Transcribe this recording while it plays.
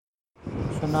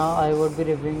So now I would be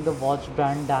reviewing the watch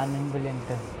brand Daniel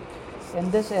Wellington.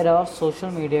 In this era of social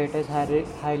media, it is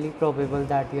highly probable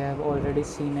that you have already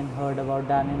seen and heard about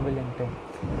Daniel Wellington.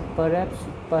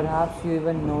 Perhaps you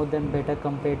even know them better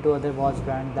compared to other watch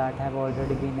brands that have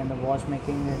already been in the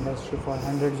watchmaking industry for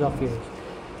hundreds of years.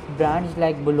 Brands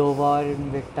like Bulova or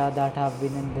Invicta that have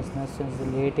been in business since the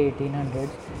late 1800s.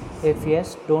 If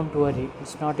yes, don't worry,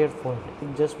 it's not your fault.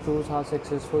 It just proves how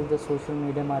successful the social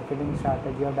media marketing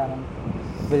strategy of Daniel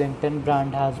Wellington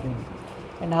brand has been,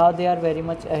 and how they are very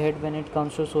much ahead when it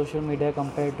comes to social media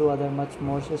compared to other much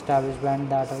more established brands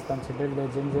that are considered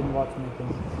legends in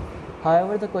watchmaking.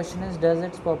 However, the question is, does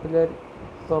its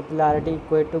popularity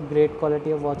equate to great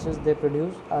quality of watches they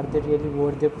produce? Are they really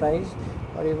worth their price,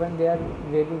 or even they are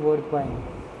really worth buying?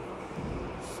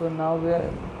 So now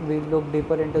we look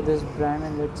deeper into this brand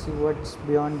and let's see what's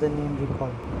beyond the name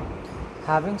recall.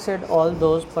 Having said all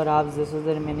those, perhaps this is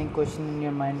the remaining question in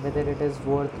your mind: whether it is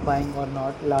worth buying or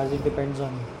not largely depends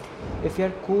on you. If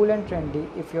you're cool and trendy,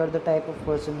 if you're the type of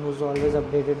person who's always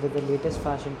updated with the latest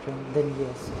fashion trend, then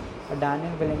yes, a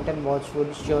Daniel Wellington watch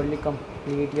would surely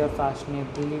complete your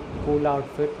fashionably cool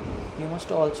outfit. You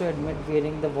must also admit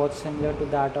wearing the watch similar to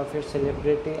that of your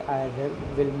celebrity idol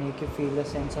will make you feel a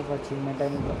sense of achievement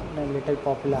and a little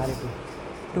popularity.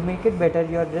 To make it better,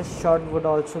 your wrist shot would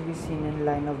also be seen in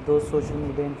line of those social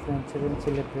media influencers and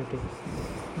celebrities.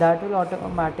 That will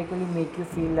automatically make you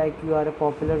feel like you are a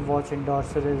popular watch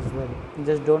endorser as well.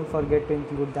 Just don't forget to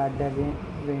include that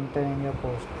winter in your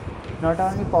post. Not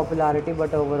only popularity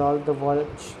but overall the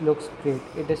watch looks great.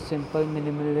 It is simple,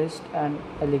 minimalist and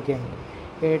elegant.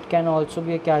 It can also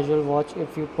be a casual watch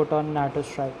if you put on NATO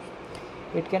stripes.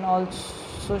 It can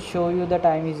also show you the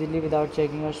time easily without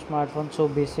checking your smartphone, so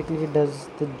basically it does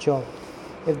the job.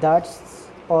 If that's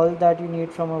all that you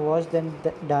need from a watch, then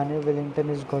Daniel Wellington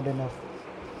is good enough.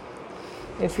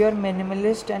 If you are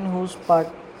minimalist and who's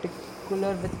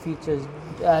particular with features,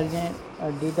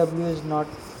 DW is not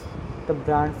the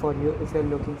brand for you if you're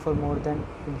looking for more than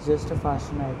just a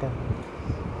fashion item.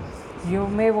 You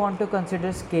may want to consider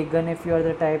Skagen if you are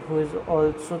the type who is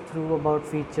also through about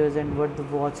features and what the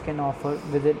watch can offer.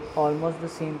 Within almost the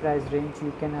same price range,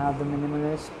 you can have the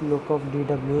minimalist look of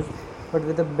DWs, but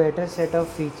with a better set of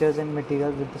features and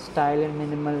materials with the style and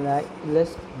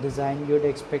minimalist design you'd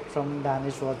expect from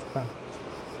Danish watch brand.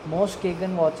 Most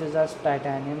Skagen watches are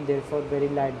titanium, therefore very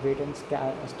lightweight and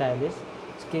stylish.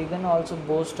 Skagen also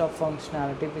boasts of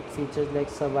functionality with features like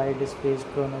sub-eye displays,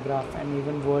 chronograph, and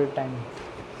even world timing.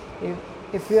 If,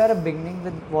 if you are a beginning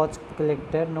with watch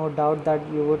collector, no doubt that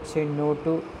you would say no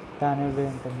to Daniel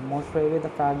Wellington. Most probably the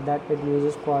fact that it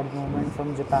uses quad movement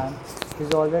from Japan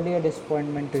is already a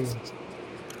disappointment to you.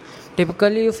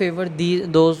 Typically, you favor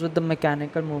those with the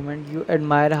mechanical movement. You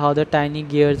admire how the tiny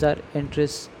gears are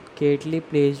intricately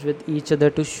placed with each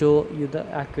other to show you the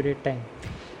accurate time.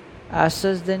 As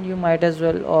such, then you might as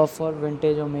well offer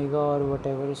vintage Omega or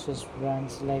whatever Swiss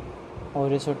brands like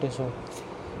Oris or Tissot.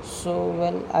 So,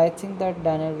 well, I think that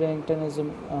Daniel Wellington is a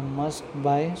must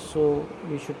buy, so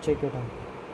you should check it out.